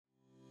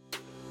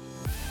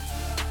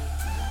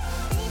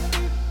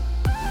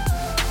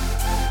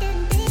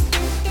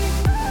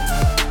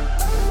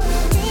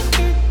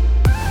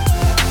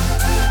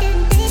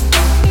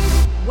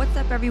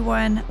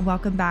everyone.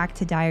 Welcome back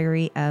to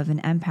Diary of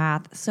an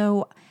Empath.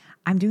 So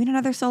I'm doing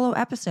another solo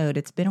episode.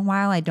 It's been a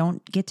while. I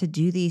don't get to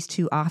do these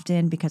too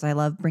often because I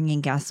love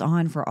bringing guests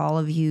on for all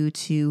of you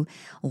to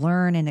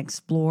learn and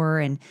explore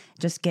and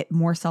just get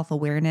more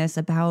self-awareness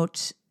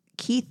about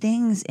key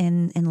things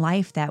in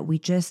life that we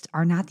just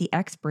are not the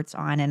experts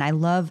on. And I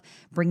love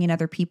bringing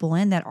other people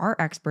in that are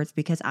experts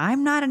because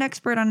I'm not an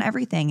expert on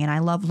everything and I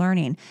love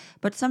learning.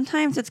 But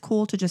sometimes it's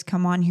cool to just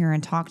come on here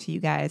and talk to you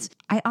guys.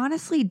 I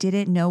honestly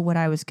didn't know what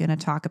I was going to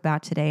talk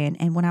about today.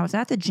 And when I was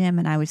at the gym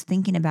and I was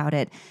thinking about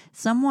it,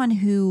 someone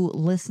who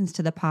listens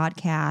to the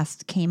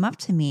podcast came up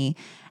to me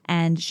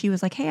and she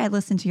was like, hey, I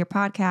listened to your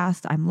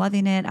podcast. I'm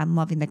loving it. I'm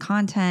loving the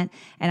content.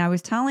 And I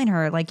was telling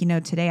her,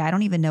 today I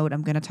don't even know what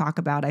I'm going to talk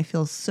about. I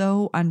feel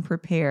so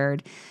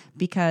unprepared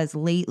because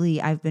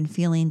lately I've been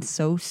feeling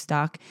so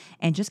stuck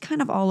and just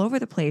kind of all over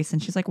the place.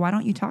 And she's like, why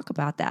don't you talk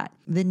about that?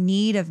 The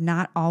need of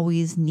not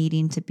always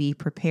needing to be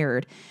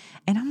prepared.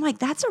 And I'm like,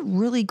 that's a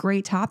really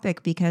great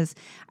topic because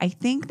I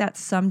think that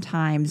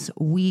sometimes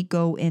we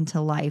go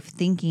into life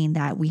thinking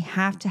that we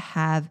have to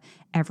have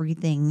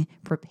everything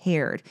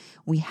prepared.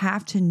 We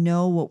have to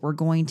know what we're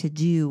going to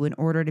do in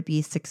order to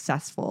be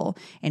successful,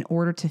 in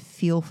order to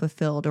feel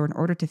fulfilled, or in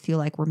order to feel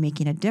like we're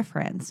making a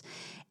difference.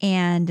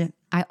 And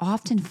I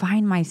often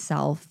find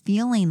myself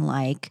feeling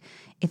like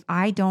if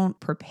I don't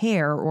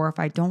prepare or if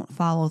I don't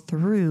follow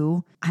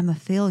through, I'm a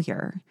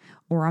failure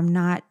or I'm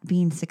not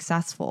being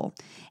successful.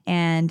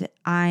 And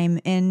I'm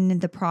in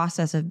the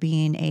process of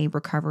being a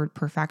recovered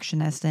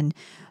perfectionist, and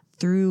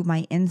through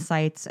my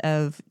insights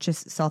of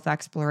just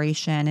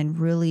self-exploration and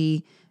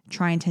really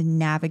trying to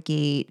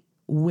navigate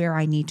where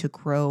I need to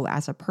grow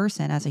as a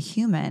person, as a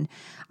human,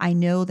 I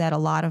know that a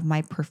lot of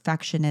my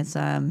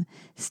perfectionism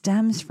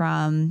stems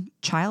from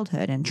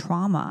childhood and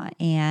trauma,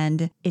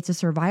 and it's a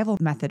survival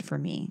method for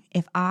me.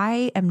 If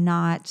I am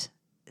not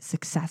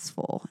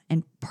successful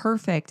and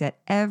perfect at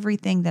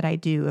everything that I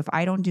do, if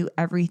I don't do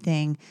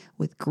everything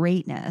with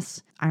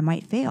greatness, I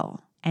might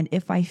fail. And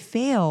if I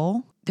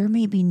fail, there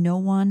may be no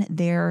one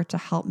there to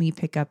help me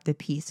pick up the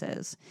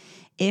pieces.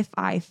 If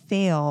I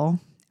fail,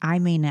 I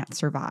may not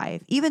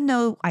survive. Even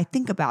though I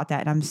think about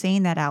that and I'm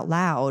saying that out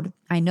loud,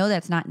 I know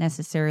that's not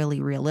necessarily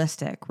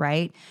realistic,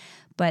 right?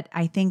 But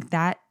I think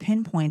that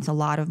pinpoints a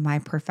lot of my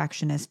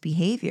perfectionist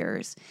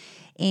behaviors.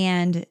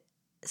 And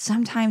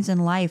sometimes in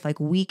life,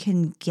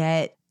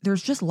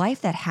 there's just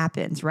life that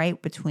happens,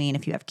 right? Between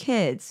if you have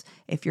kids,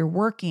 if you're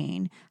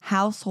working,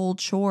 household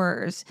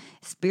chores,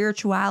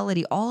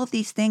 spirituality, all of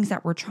these things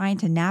that we're trying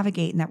to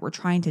navigate and that we're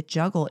trying to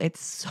juggle.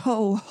 It's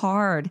so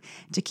hard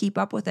to keep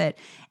up with it.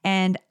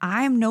 And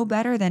I'm no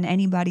better than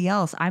anybody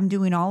else. I'm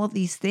doing all of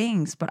these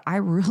things, but I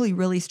really,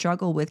 really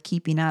struggle with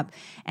keeping up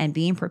and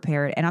being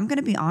prepared. And I'm going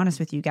to be honest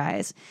with you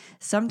guys.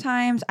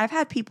 Sometimes I've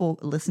had people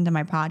listen to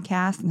my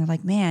podcast and they're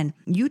like, man,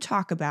 you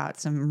talk about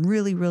some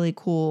really, really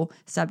cool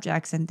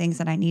subjects and things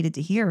that I needed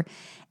to hear.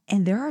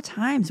 And there are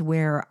times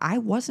where I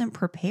wasn't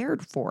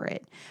prepared for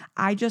it.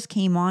 I just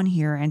came on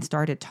here and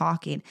started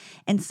talking.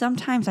 And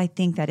sometimes I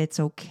think that it's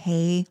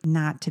okay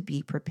not to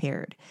be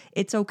prepared.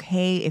 It's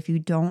okay if you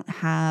don't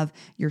have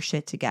your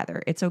shit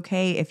together. It's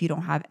okay if you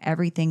don't have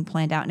everything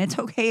planned out. And it's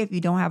okay if you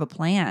don't have a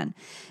plan,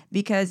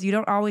 because you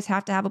don't always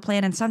have to have a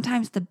plan. And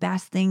sometimes the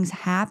best things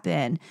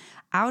happen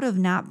out of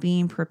not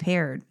being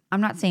prepared.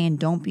 I'm not saying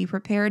don't be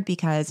prepared,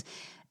 because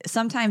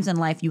sometimes in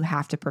life you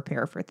have to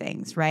prepare for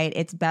things, right?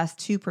 It's best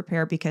to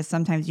prepare because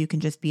sometimes you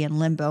can just be in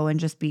limbo and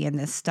just be in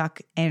this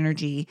stuck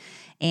energy.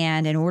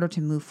 And in order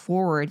to move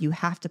forward, you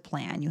have to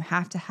plan. You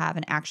have to have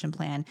an action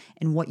plan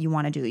in what you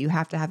want to do. You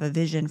have to have a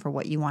vision for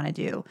what you want to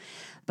do.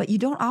 But you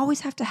don't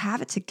always have to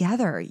have it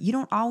together. You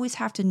don't always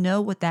have to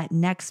know what that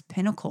next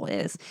pinnacle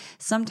is.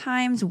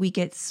 Sometimes we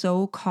get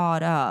so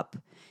caught up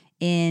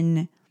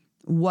in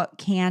what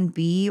can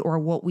be or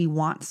what we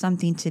want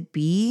something to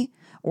be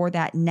or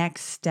that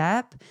next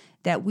step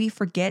that we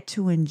forget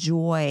to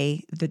enjoy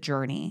the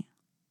journey.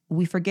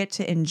 We forget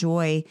to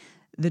enjoy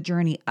the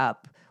journey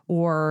up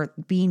or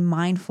being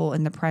mindful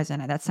in the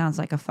present. That sounds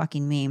like a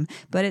fucking meme,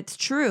 but it's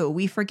true.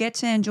 We forget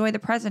to enjoy the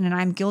present, and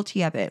I'm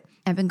guilty of it.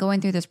 I've been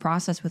going through this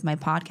process with my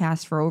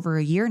podcast for over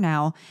a year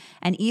now,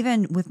 and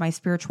even with my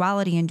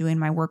spirituality and doing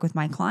my work with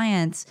my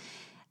clients,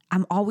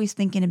 I'm always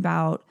thinking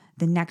about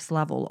the next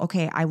level.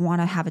 Okay, I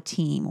want to have a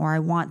team, or I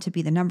want to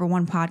be the number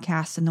one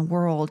podcast in the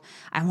world.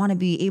 I want to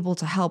be able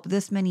to help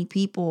this many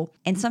people.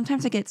 And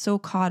sometimes I get so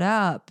caught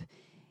up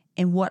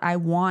in what I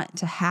want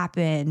to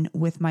happen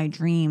with my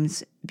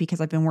dreams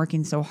because I've been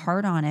working so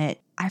hard on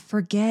it. I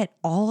forget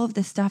all of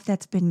the stuff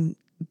that's been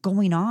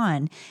going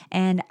on,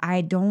 and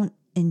I don't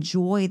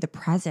enjoy the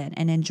present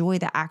and enjoy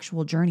the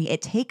actual journey.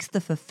 It takes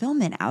the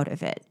fulfillment out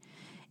of it.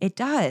 It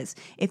does.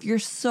 If you're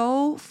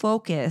so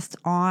focused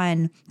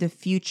on the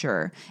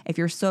future, if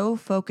you're so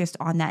focused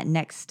on that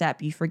next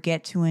step, you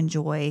forget to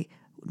enjoy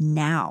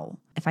now.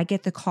 If I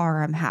get the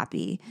car, I'm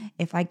happy.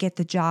 If I get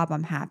the job,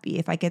 I'm happy.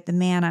 If I get the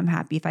man, I'm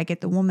happy. If I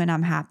get the woman,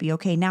 I'm happy.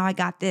 Okay, now I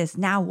got this.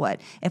 Now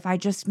what? If I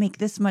just make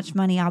this much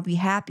money, I'll be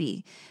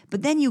happy.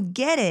 But then you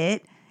get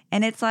it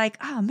and it's like,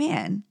 oh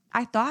man,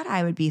 I thought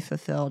I would be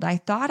fulfilled. I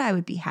thought I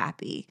would be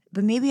happy,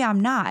 but maybe I'm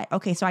not.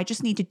 Okay, so I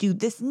just need to do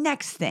this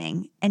next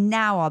thing and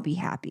now I'll be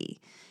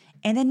happy.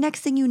 And then next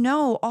thing you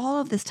know,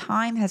 all of this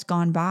time has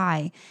gone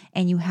by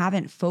and you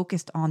haven't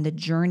focused on the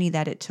journey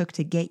that it took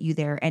to get you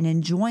there and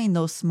enjoying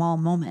those small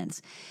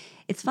moments.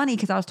 It's funny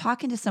because I was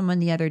talking to someone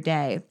the other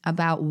day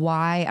about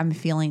why I'm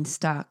feeling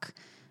stuck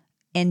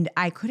and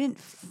I couldn't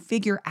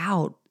figure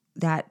out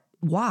that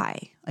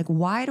why. Like,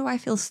 why do I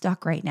feel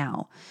stuck right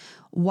now?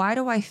 Why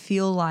do I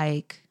feel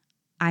like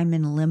I'm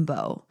in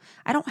limbo?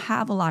 I don't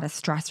have a lot of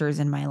stressors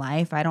in my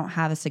life. I don't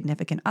have a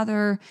significant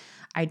other.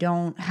 I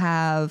don't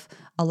have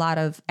a lot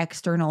of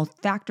external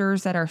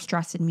factors that are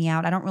stressing me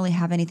out. I don't really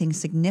have anything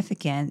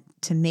significant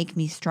to make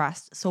me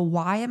stressed. So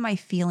why am I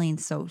feeling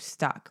so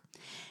stuck?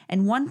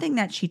 And one thing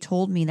that she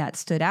told me that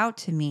stood out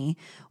to me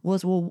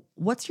was, well,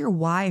 what's your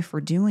why for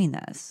doing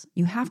this?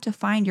 You have to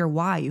find your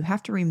why. You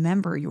have to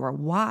remember your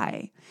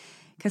why.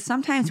 Because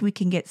sometimes we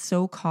can get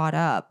so caught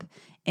up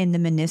in the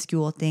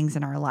minuscule things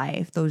in our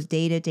life, those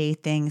day-to-day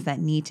things that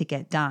need to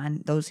get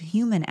done, those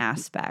human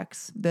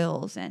aspects,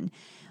 bills and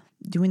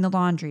doing the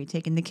laundry,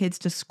 taking the kids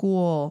to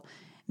school,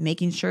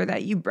 making sure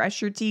that you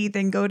brush your teeth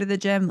and go to the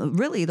gym,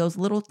 really those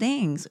little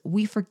things.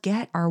 We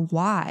forget our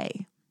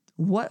why.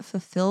 What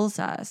fulfills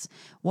us?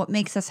 What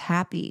makes us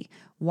happy?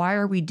 Why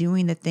are we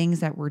doing the things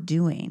that we're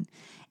doing?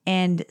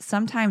 And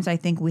sometimes I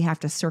think we have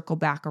to circle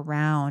back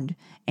around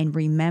and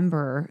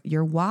remember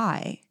your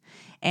why.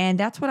 And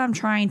that's what I'm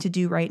trying to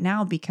do right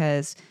now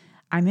because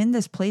I'm in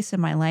this place in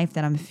my life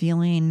that I'm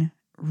feeling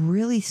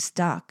really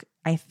stuck.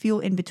 I feel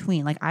in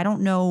between, like I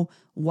don't know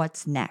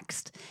what's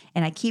next.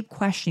 And I keep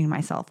questioning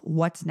myself,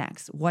 what's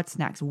next? What's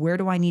next? Where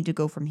do I need to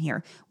go from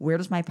here? Where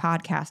does my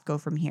podcast go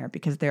from here?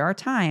 Because there are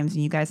times,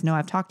 and you guys know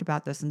I've talked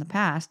about this in the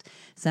past,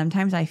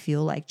 sometimes I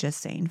feel like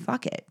just saying,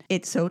 fuck it.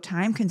 It's so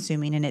time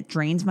consuming and it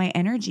drains my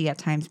energy at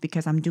times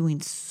because I'm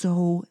doing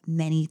so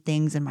many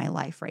things in my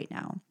life right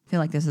now. I feel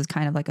like this is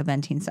kind of like a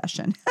venting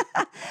session,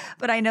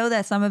 but I know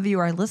that some of you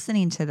are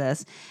listening to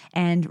this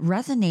and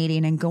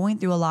resonating and going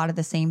through a lot of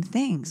the same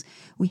things.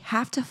 We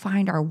have to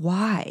find our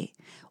why.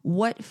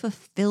 What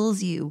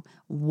fulfills you?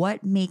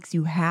 What makes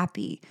you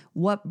happy?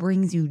 What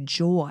brings you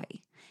joy?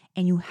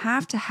 And you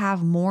have to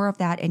have more of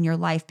that in your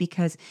life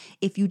because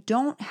if you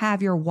don't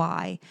have your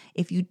why,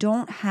 if you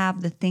don't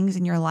have the things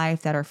in your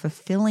life that are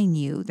fulfilling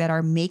you, that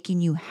are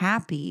making you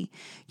happy,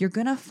 you're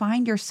going to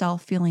find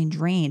yourself feeling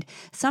drained.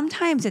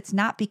 Sometimes it's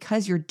not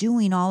because you're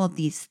doing all of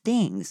these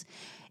things.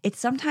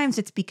 Sometimes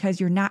it's because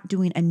you're not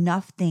doing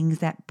enough things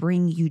that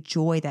bring you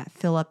joy, that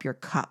fill up your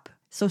cup.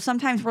 So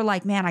sometimes we're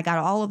like, man, I got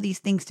all of these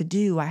things to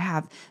do. I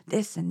have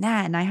this and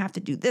that, and I have to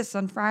do this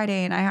on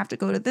Friday, and I have to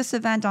go to this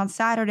event on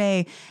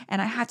Saturday,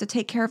 and I have to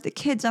take care of the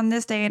kids on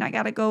this day, and I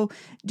got to go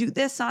do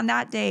this on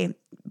that day.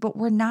 But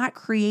we're not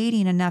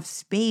creating enough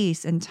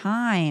space and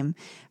time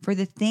for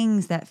the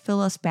things that fill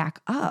us back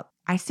up.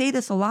 I say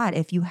this a lot.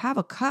 If you have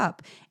a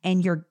cup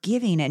and you're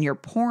giving and you're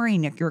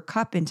pouring your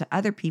cup into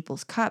other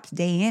people's cups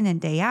day in and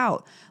day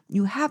out,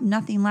 you have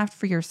nothing left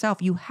for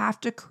yourself. You have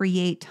to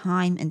create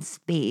time and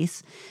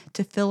space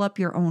to fill up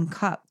your own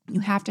cup.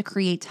 You have to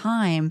create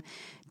time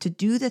to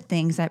do the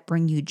things that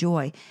bring you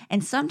joy.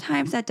 And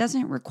sometimes that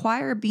doesn't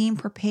require being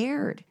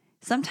prepared.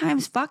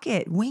 Sometimes fuck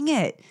it, wing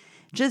it,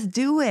 just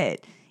do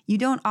it. You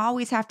don't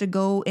always have to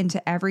go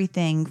into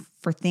everything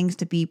for things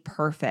to be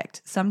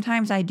perfect.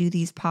 Sometimes I do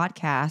these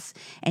podcasts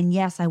and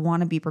yes, I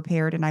want to be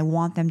prepared and I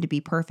want them to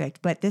be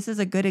perfect. But this is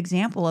a good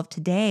example of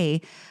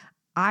today.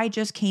 I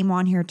just came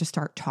on here to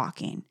start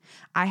talking.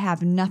 I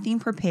have nothing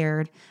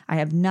prepared. I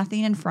have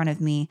nothing in front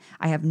of me.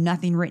 I have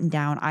nothing written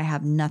down. I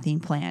have nothing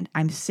planned.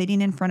 I'm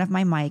sitting in front of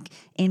my mic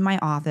in my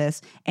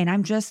office and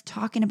I'm just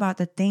talking about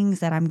the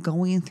things that I'm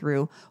going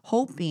through,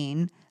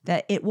 hoping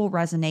that it will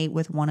resonate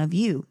with one of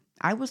you.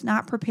 I was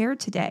not prepared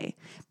today,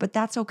 but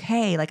that's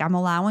okay. Like I'm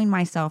allowing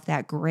myself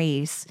that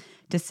grace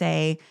to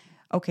say,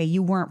 okay,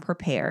 you weren't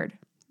prepared,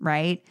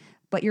 right?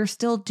 But you're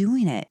still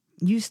doing it.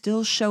 You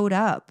still showed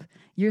up.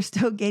 You're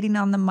still getting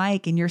on the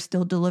mic and you're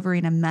still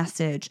delivering a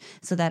message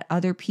so that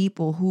other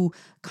people who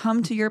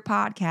come to your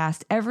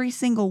podcast every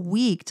single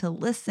week to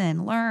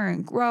listen,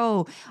 learn,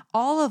 grow,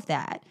 all of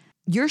that,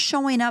 you're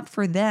showing up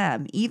for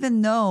them,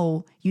 even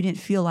though you didn't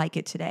feel like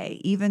it today,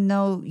 even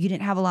though you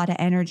didn't have a lot of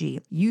energy.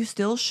 You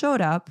still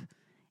showed up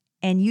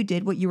and you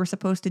did what you were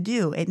supposed to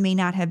do. It may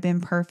not have been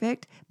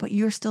perfect, but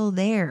you're still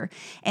there.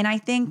 And I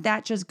think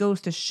that just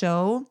goes to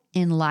show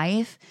in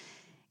life,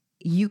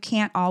 you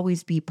can't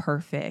always be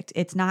perfect.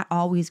 It's not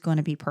always going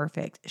to be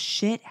perfect.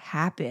 Shit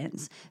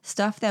happens.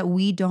 Stuff that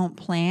we don't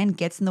plan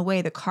gets in the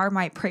way. The car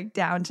might break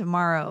down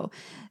tomorrow.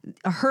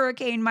 A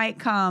hurricane might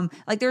come.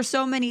 Like there's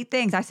so many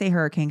things. I say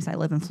hurricanes. I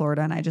live in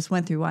Florida and I just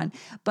went through one.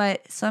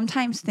 But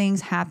sometimes things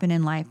happen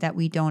in life that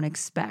we don't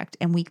expect.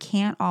 And we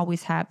can't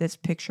always have this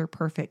picture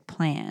perfect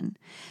plan.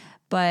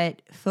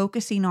 But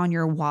focusing on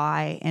your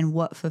why and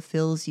what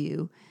fulfills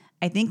you,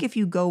 I think if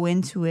you go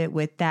into it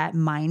with that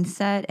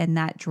mindset and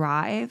that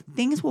drive,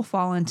 things will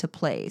fall into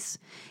place.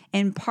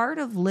 And part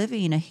of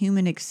living a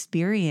human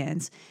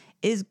experience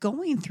is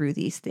going through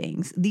these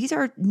things. These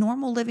are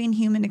normal living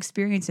human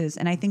experiences.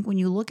 And I think when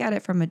you look at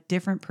it from a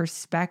different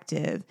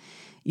perspective,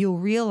 you'll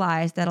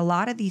realize that a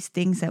lot of these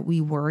things that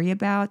we worry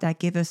about, that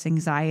give us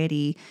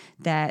anxiety,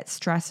 that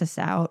stress us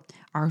out,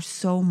 are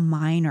so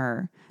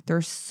minor.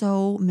 They're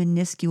so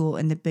minuscule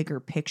in the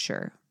bigger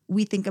picture.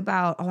 We think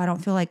about, oh, I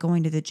don't feel like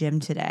going to the gym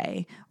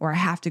today, or I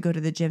have to go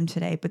to the gym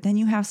today. But then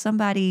you have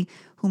somebody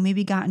who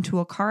maybe got into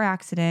a car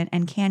accident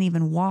and can't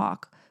even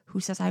walk, who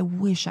says, I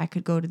wish I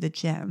could go to the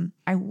gym.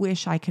 I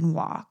wish I can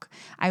walk.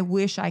 I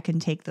wish I can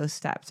take those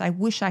steps. I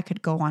wish I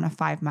could go on a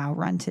 5-mile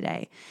run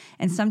today.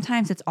 And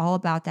sometimes it's all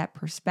about that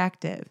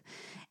perspective.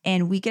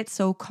 And we get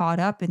so caught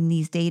up in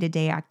these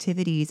day-to-day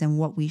activities and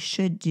what we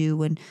should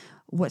do and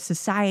what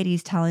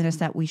society's telling us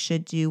that we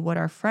should do, what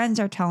our friends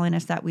are telling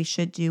us that we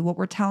should do, what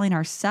we're telling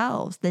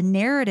ourselves, the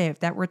narrative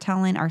that we're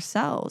telling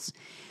ourselves,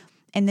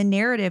 and the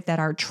narrative that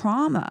our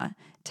trauma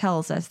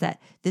tells us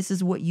that this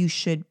is what you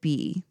should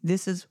be.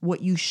 This is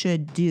what you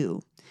should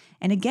do.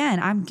 And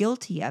again, I'm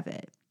guilty of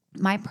it.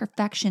 My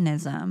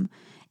perfectionism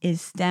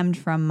is stemmed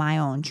from my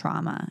own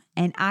trauma.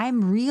 And I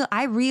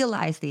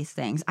realize these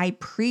things. I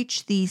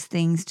preach these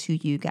things to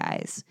you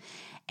guys.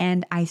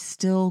 And I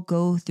still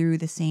go through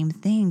the same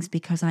things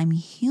because I'm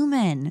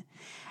human.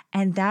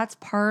 And that's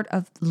part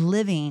of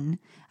living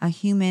a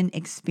human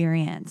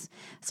experience.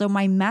 So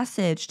my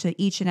message to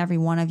each and every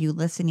one of you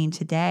listening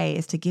today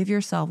is to give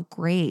yourself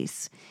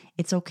grace.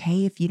 It's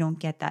okay if you don't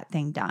get that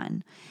thing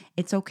done.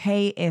 It's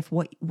okay if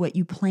what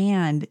you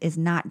planned is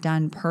not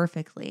done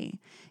perfectly.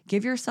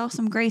 Give yourself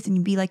some grace and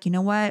you be like, you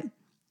know what?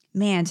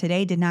 Man,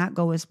 today did not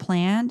go as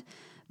planned,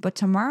 but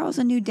tomorrow's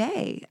a new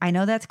day. I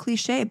know that's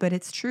cliche, but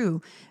it's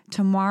true.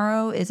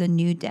 Tomorrow is a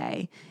new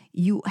day.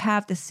 You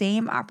have the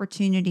same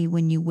opportunity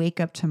when you wake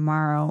up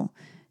tomorrow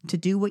to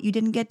do what you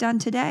didn't get done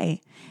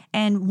today.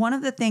 And one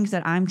of the things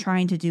that I'm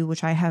trying to do,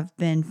 which I have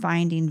been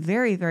finding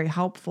very, very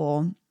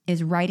helpful,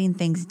 is writing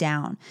things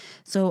down.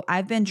 So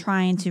I've been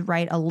trying to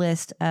write a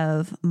list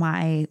of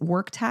my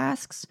work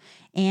tasks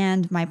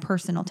and my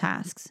personal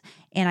tasks,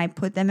 and I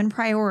put them in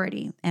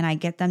priority and I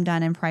get them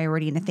done in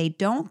priority. And if they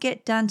don't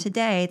get done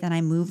today, then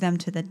I move them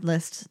to the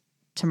list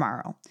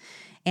tomorrow.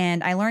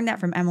 And I learned that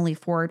from Emily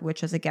Ford,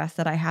 which is a guest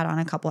that I had on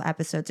a couple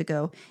episodes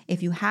ago.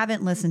 If you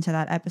haven't listened to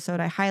that episode,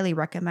 I highly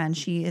recommend.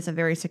 She is a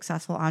very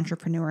successful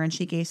entrepreneur, and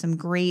she gave some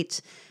great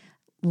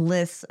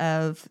lists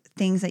of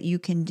things that you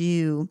can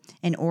do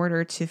in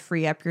order to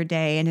free up your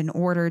day and in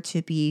order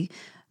to be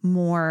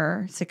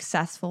more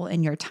successful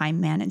in your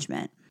time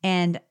management.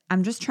 And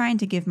I'm just trying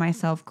to give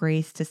myself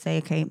grace to say,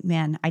 okay,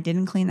 man, I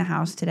didn't clean the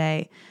house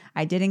today.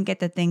 I didn't get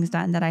the things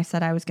done that I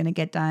said I was going to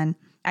get done.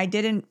 I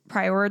didn't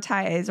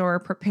prioritize or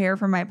prepare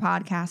for my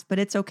podcast, but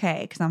it's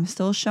okay because I'm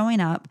still showing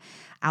up.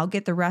 I'll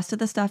get the rest of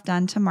the stuff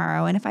done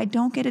tomorrow. And if I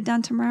don't get it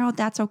done tomorrow,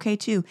 that's okay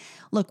too.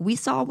 Look, we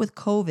saw with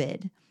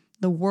COVID,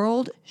 the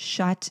world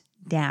shut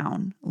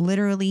down.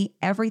 Literally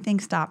everything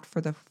stopped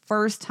for the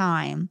first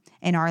time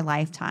in our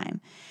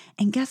lifetime.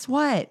 And guess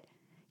what?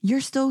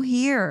 You're still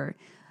here.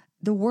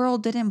 The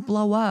world didn't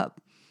blow up.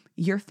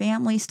 Your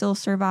family still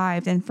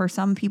survived. And for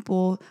some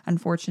people,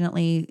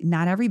 unfortunately,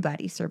 not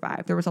everybody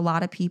survived. There was a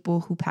lot of people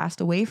who passed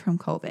away from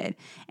COVID.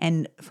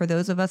 And for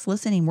those of us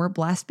listening, we're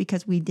blessed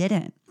because we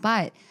didn't.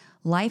 But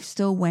life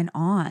still went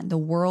on. The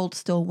world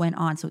still went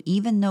on. So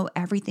even though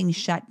everything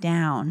shut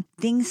down,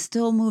 things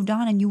still moved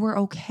on and you were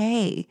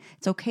okay.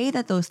 It's okay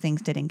that those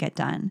things didn't get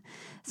done.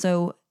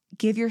 So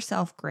give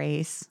yourself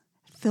grace.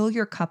 Fill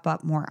your cup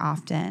up more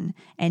often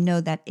and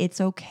know that it's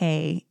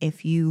okay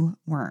if you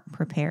weren't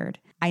prepared.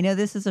 I know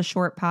this is a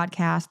short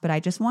podcast, but I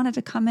just wanted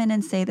to come in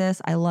and say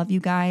this. I love you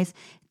guys.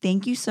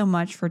 Thank you so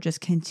much for just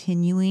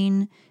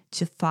continuing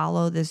to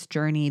follow this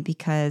journey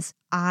because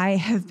I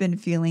have been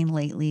feeling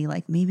lately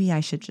like maybe I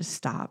should just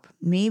stop.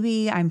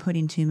 Maybe I'm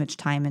putting too much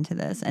time into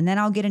this. And then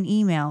I'll get an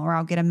email or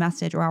I'll get a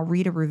message or I'll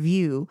read a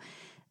review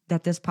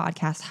that this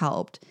podcast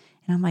helped.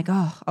 And I'm like,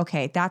 oh,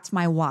 okay, that's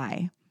my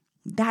why.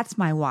 That's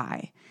my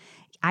why.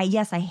 I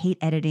hate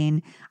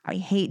editing. I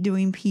hate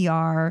doing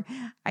PR.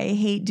 I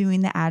hate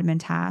doing the admin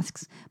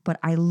tasks, but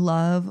I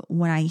love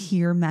when I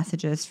hear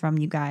messages from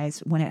you guys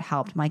when it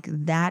helped. I'm like,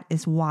 that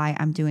is why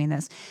I'm doing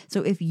this.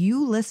 So if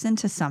you listen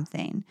to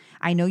something,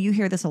 I know you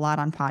hear this a lot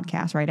on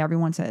podcasts, right?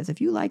 Everyone says,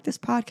 if you like this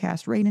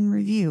podcast, rate and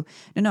review.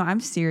 No, I'm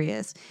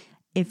serious.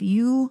 If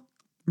you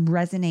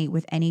resonate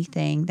with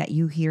anything that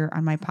you hear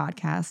on my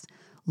podcast,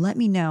 let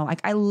me know.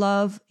 Like, I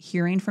love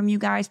hearing from you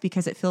guys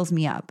because it fills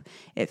me up.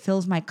 It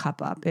fills my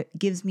cup up. It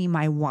gives me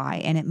my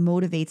why and it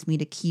motivates me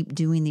to keep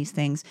doing these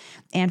things.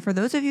 And for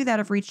those of you that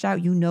have reached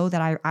out, you know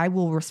that I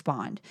will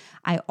respond.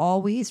 I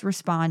always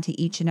respond to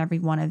each and every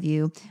one of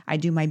you. I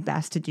do my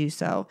best to do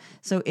so.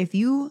 So if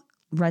you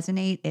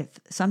resonate, if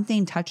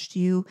something touched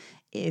you,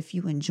 if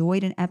you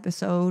enjoyed an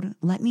episode,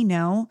 let me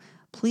know.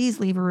 Please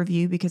leave a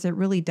review because it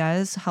really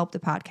does help the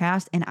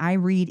podcast. And I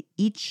read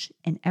each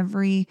and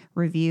every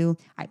review.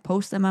 I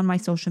post them on my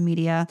social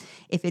media.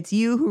 If it's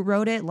you who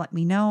wrote it, let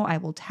me know. I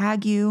will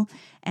tag you.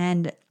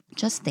 And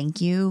just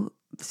thank you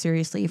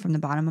seriously from the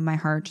bottom of my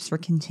heart just for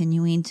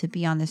continuing to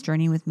be on this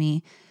journey with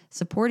me,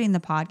 supporting the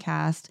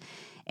podcast.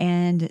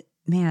 And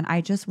man,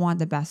 I just want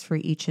the best for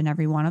each and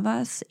every one of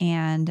us.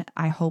 And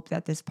I hope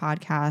that this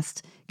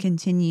podcast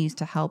continues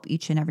to help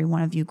each and every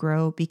one of you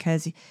grow,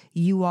 because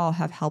you all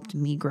have helped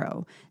me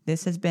grow.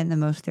 This has been the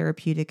most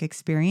therapeutic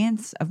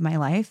experience of my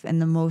life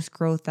and the most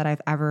growth that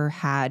I've ever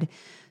had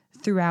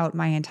throughout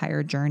my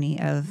entire journey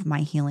of my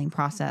healing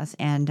process.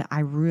 And I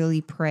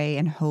really pray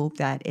and hope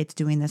that it's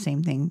doing the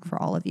same thing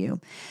for all of you.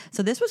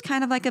 So this was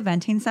kind of like a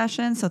venting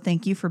session. So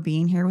thank you for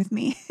being here with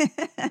me.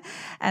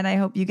 And I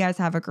hope you guys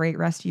have a great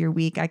rest of your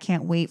week. I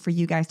can't wait for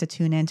you guys to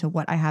tune in to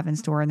what I have in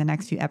store in the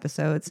next few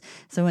episodes.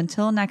 So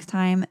until next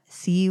time,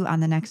 see you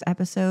on the next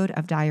episode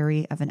of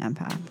Diary of an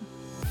Empath.